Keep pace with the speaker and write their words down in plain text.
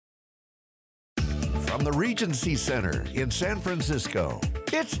from the Regency Center in San Francisco,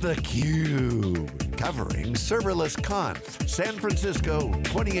 it's theCUBE, covering ServerlessConf San Francisco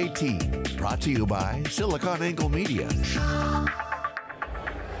 2018. Brought to you by SiliconANGLE Media.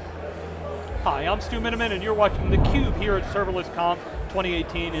 Hi, I'm Stu Miniman and you're watching theCUBE here at ServerlessConf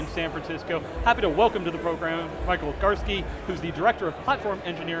 2018 in San Francisco. Happy to welcome to the program Michael Garski, who's the Director of Platform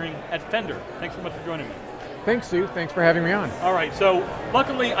Engineering at Fender. Thanks so much for joining me. Thanks, Stu. Thanks for having me on. All right, so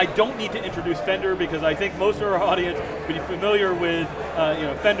luckily I don't need to introduce Fender because I think most of our audience will be familiar with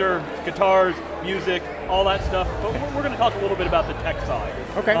Fender, guitars, music, all that stuff, but we're going to talk a little bit about the tech side.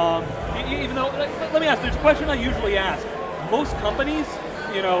 Okay. Even though, let me ask, there's a question I usually ask. Most companies,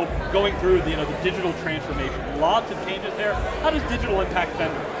 going through the digital transformation, lots of changes there. How does digital impact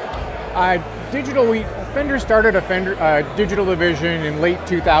Fender? Fender started a digital division in late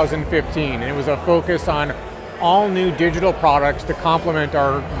 2015, and it was a focus on all new digital products to complement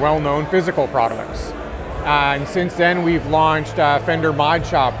our well-known physical products. And since then, we've launched Fender Mod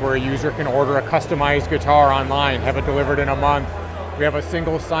Shop, where a user can order a customized guitar online, have it delivered in a month. We have a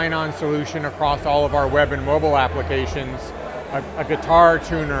single sign-on solution across all of our web and mobile applications, a guitar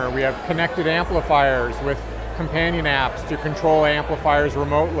tuner. We have connected amplifiers with companion apps to control amplifiers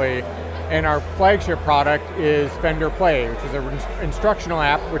remotely. And our flagship product is Fender Play, which is an instructional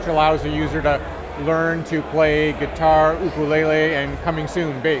app which allows the user to learn to play guitar, ukulele, and coming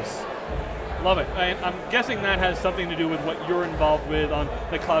soon, bass. Love it. I'm guessing that has something to do with what you're involved with on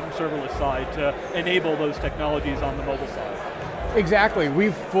the cloud and serverless side to enable those technologies on the mobile side. Exactly.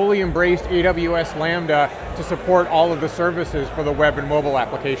 We've fully embraced AWS Lambda to support all of the services for the web and mobile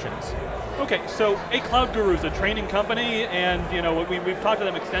applications. Okay, so A Cloud Guru is a training company, and we've talked to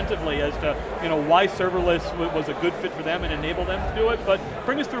them extensively as to why serverless was a good fit for them and enabled them to do it. But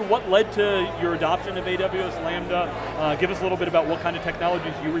bring us through what led to your adoption of AWS Lambda. Give us a little bit about what kind of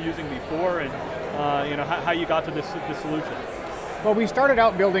technologies you were using before, and how you got to this solution. Well, we started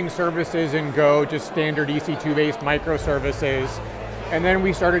out building services in Go, just standard EC2-based microservices. And then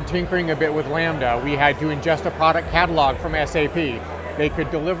we started tinkering a bit with Lambda. We had to ingest a product catalog from SAP. They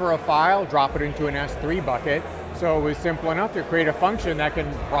could deliver a file, drop it into an S3 bucket, so it was simple enough to create a function that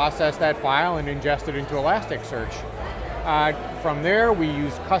can process that file and ingest it into Elasticsearch. From there, we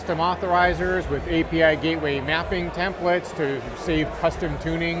used custom authorizers with API gateway mapping templates to save custom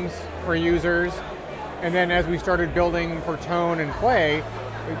tunings for users. And then as we started building for tone and play,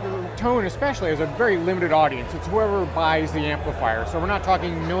 tone especially has a very limited audience. It's whoever buys the amplifier. So we're not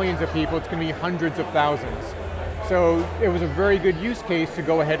talking millions of people, it's going to be hundreds of thousands. So it was a very good use case to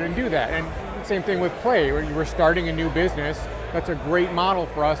go ahead and do that. And same thing with play, where you were starting a new business, that's a great model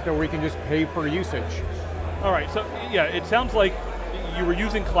for us that we can just pay per usage. All right, so yeah, it sounds like you were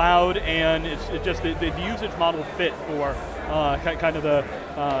using cloud and it's just the usage model fit for kind of the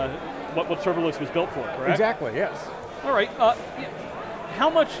what serverless was built for, correct? Exactly, yes. All right, how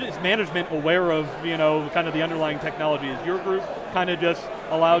much is management aware of kind of the underlying technology? Is your group kind of just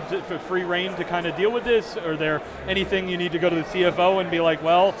allowed for free reign to kind of deal with this? Or is there anything you need to go to the CFO and be like,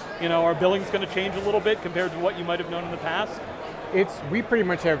 well, our billing's going to change a little bit compared to what you might have known in the past? We pretty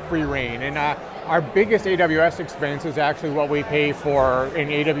much have free reign, and our biggest AWS expense is actually what we pay for in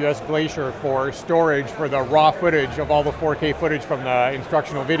AWS Glacier for storage for the raw footage of all the 4K footage from the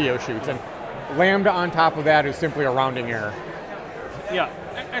instructional video shoots. And Lambda on top of that is simply a rounding error. Yeah,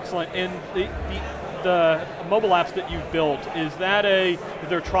 excellent. And the mobile apps that you've built, is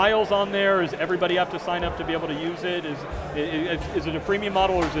there trials on there? Does everybody have to sign up to be able to use it? Is it a freemium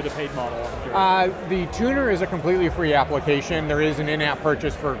model or is it a paid model? The tuner is a completely free application. There is an in-app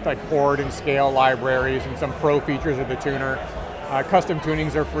purchase for like chord and scale libraries and some pro features of the tuner. Custom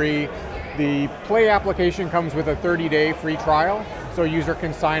tunings are free. The Play application comes with a 30-day free trial, so a user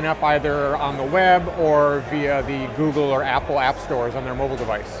can sign up either on the web or via the Google or Apple app stores on their mobile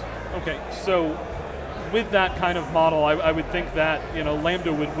device. Okay, so with that kind of model, I would think that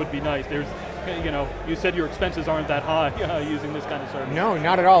Lambda would be nice. There's, you said your expenses aren't that high using this kind of service. No,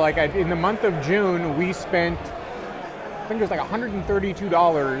 not at all. Like in the month of June, we spent, I think it was like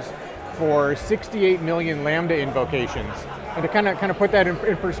 $132 for 68 million Lambda invocations. And to kind of put that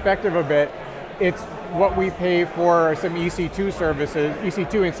in perspective a bit, it's what we pay for some EC2 services,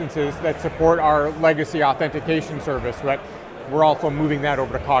 EC2 instances that support our legacy authentication service. But we're also moving that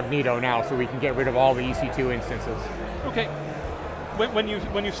over to Cognito now, so we can get rid of all the EC2 instances. Okay. When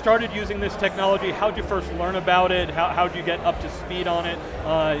you started using this technology, how did you first learn about it? How did you get up to speed on it?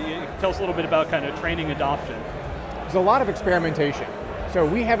 Tell us a little bit about kind of training adoption. There's a lot of experimentation. So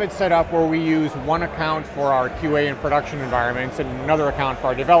we have it set up where we use one account for our QA and production environments and another account for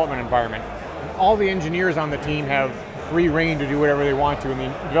our development environment. All the engineers on the team have free reign to do whatever they want to in the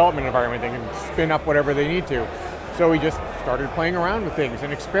development environment. They can spin up whatever they need to. So we just started playing around with things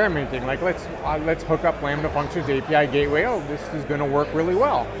and experimenting, like let's hook up Lambda Functions API Gateway, oh, this is going to work really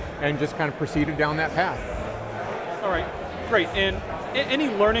well, and just kind of proceeded down that path. All right, great, and any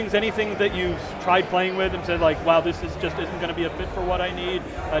learnings, anything that you've tried playing with and said like, wow, this just isn't going to be a fit for what I need?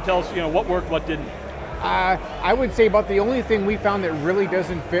 Tell us, what worked, what didn't. I would say about the only thing we found that really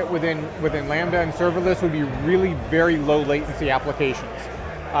doesn't fit within Lambda and serverless would be really very low latency applications.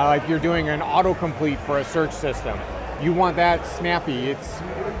 Like you're doing an autocomplete for a search system. You want that snappy. It's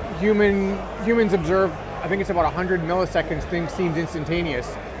humans observe, I think it's about 100 milliseconds, things seems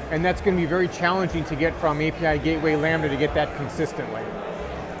instantaneous. And that's going to be very challenging to get from API Gateway Lambda to get that consistently.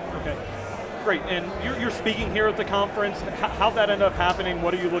 Okay, great. And you're speaking here at the conference. How'd that end up happening?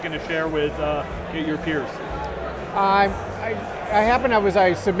 What are you looking to share with your peers? I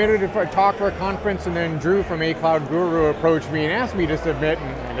submitted a talk for a conference, and then Drew from A Cloud Guru approached me and asked me to submit,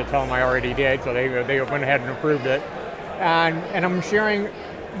 and to tell them I already did, so they went ahead and approved it. And I'm sharing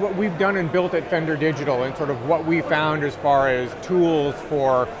what we've done and built at Fender Digital and sort of what we found as far as tools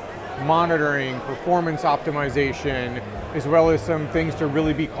for monitoring, performance optimization, as well as some things to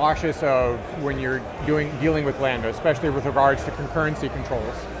really be cautious of when you're dealing with Lambda, especially with regards to concurrency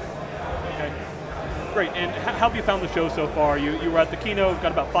controls. Okay, great, and how have you found the show so far? You were at the keynote,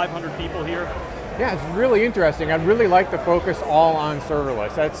 got about 500 people here. Yeah, it's really interesting. I'd really like to focus all on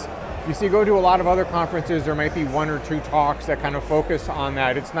serverless. You go to a lot of other conferences, there might be one or two talks that kind of focus on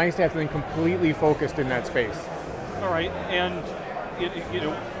that. It's nice to have something completely focused in that space. All right, and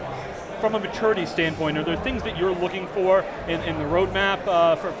from a maturity standpoint, are there things that you're looking for in the roadmap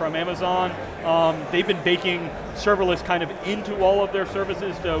from Amazon? They've been baking serverless kind of into all of their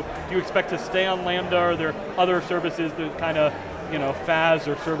services. Do you expect to stay on Lambda? Are there other services that kind of, FAS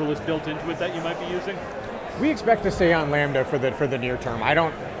or serverless built into it that you might be using? We expect to stay on Lambda for the near term.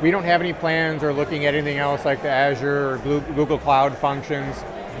 We don't have any plans or looking at anything else like the Azure or Google Cloud functions.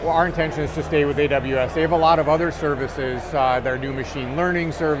 Well, our intention is to stay with AWS. They have a lot of other services. Their new machine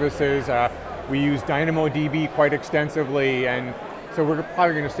learning services. We use DynamoDB quite extensively, and so we're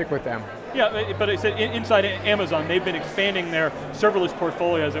probably going to stick with them. Yeah, but I said inside Amazon, they've been expanding their serverless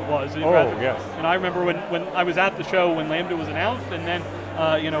portfolio as it was. Oh, yes. And I remember when I was at the show when Lambda was announced, and then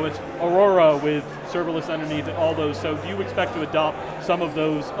it's Aurora with serverless underneath and all those. So do you expect to adopt some of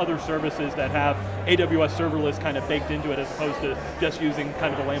those other services that have AWS serverless kind of baked into it as opposed to just using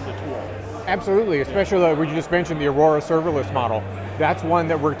kind of the Lambda tool? Absolutely, especially we just mentioned the Aurora serverless model. That's one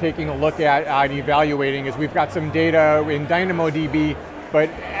that we're taking a look at and evaluating, as we've got some data in DynamoDB, but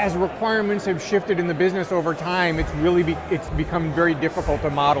as requirements have shifted in the business over time, it's become very difficult to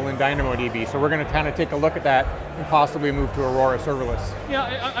model in DynamoDB. So we're going to kind of take a look at that and possibly move to Aurora serverless.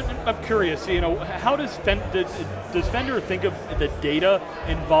 Yeah, I'm curious. How does Fender think of the data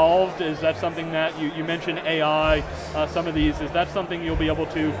involved? Is that something that you mentioned AI? Some of these, is that something you'll be able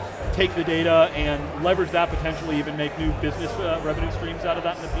to take the data and leverage that, potentially even make new business revenue streams out of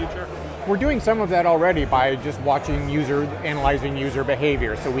that in the future? We're doing some of that already by just analyzing user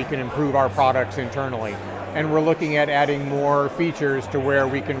behavior so we can improve our products internally. And we're looking at adding more features to where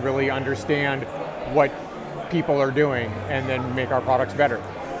we can really understand what people are doing and then make our products better.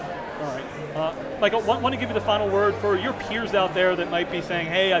 All right. Michael, want to give you the final word for your peers out there that might be saying,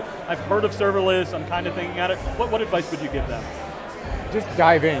 hey, I've heard of serverless, I'm kind of thinking at it. What advice would you give them? Just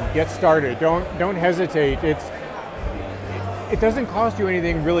dive in, get started, don't hesitate. It doesn't cost you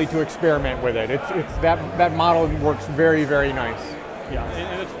anything really to experiment with it. That model works very, very nice. Yeah,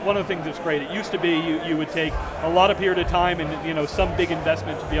 and it's one of the things that's great. It used to be you would take a lot of period of time and some big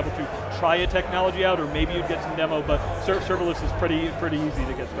investment to be able to try a technology out, or maybe you'd get some demo, but serverless is pretty easy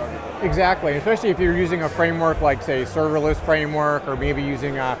to get started with. Exactly, especially if you're using a framework like, say, serverless framework, or maybe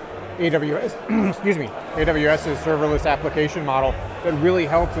using AWS's serverless application model that really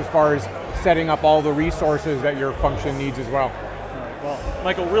helps as far as setting up all the resources that your function needs as well. Well,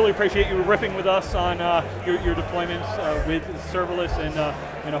 Michael, really appreciate you riffing with us on your deployments with serverless, and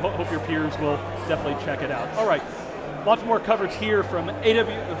hope your peers will definitely check it out. All right, lots more coverage here from the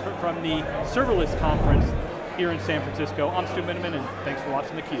Serverless conference here in San Francisco. I'm Stu Miniman, and thanks for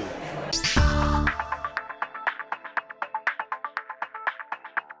watching theCUBE.